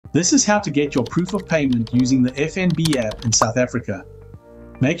This is how to get your proof of payment using the FNB app in South Africa.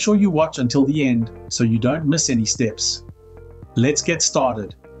 Make sure you watch until the end so you don't miss any steps. Let's get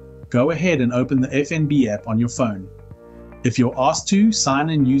started. Go ahead and open the FNB app on your phone. If you're asked to, sign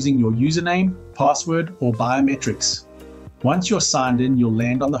in using your username, password, or biometrics. Once you're signed in, you'll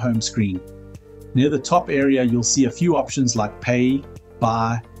land on the home screen. Near the top area, you'll see a few options like Pay,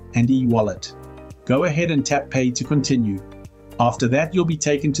 Buy, and e-wallet. Go ahead and tap Pay to continue. After that, you'll be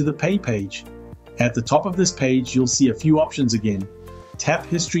taken to the Pay page. At the top of this page, you'll see a few options again. Tap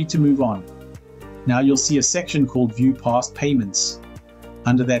History to move on. Now you'll see a section called View Past Payments.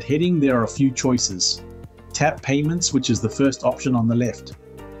 Under that heading, there are a few choices. Tap Payments, which is the first option on the left.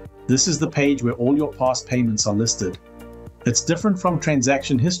 This is the page where all your past payments are listed. It's different from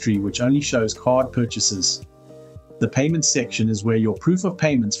Transaction History, which only shows card purchases. The Payments section is where your proof of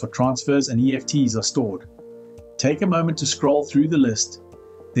payments for transfers and EFTs are stored. Take a moment to scroll through the list,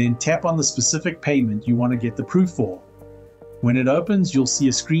 then tap on the specific payment you want to get the proof for. When it opens, you'll see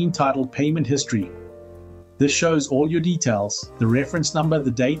a screen titled Payment History. This shows all your details, the reference number, the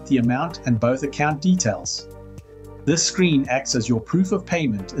date, the amount, and both account details. This screen acts as your proof of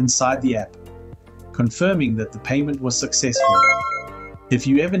payment inside the app, confirming that the payment was successful. If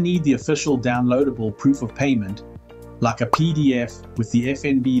you ever need the official downloadable proof of payment, like a PDF with the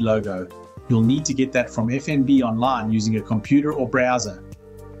FNB logo, you'll need to get that from FNB online using a computer or browser.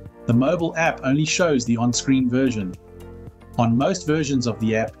 The mobile app only shows the on-screen version. On most versions of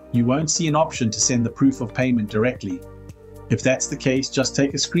the app, you won't see an option to send the proof of payment directly. If that's the case, just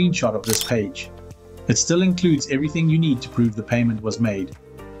take a screenshot of this page. It still includes everything you need to prove the payment was made.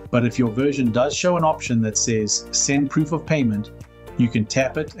 But if your version does show an option that says Send Proof of Payment, you can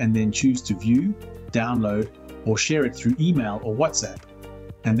tap it and then choose to view, download, or share it through email or WhatsApp.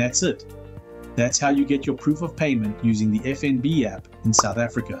 And that's it. That's how you get your proof of payment using the FNB app in South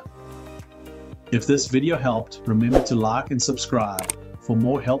Africa. If this video helped, remember to like and subscribe for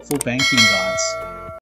more helpful banking guides.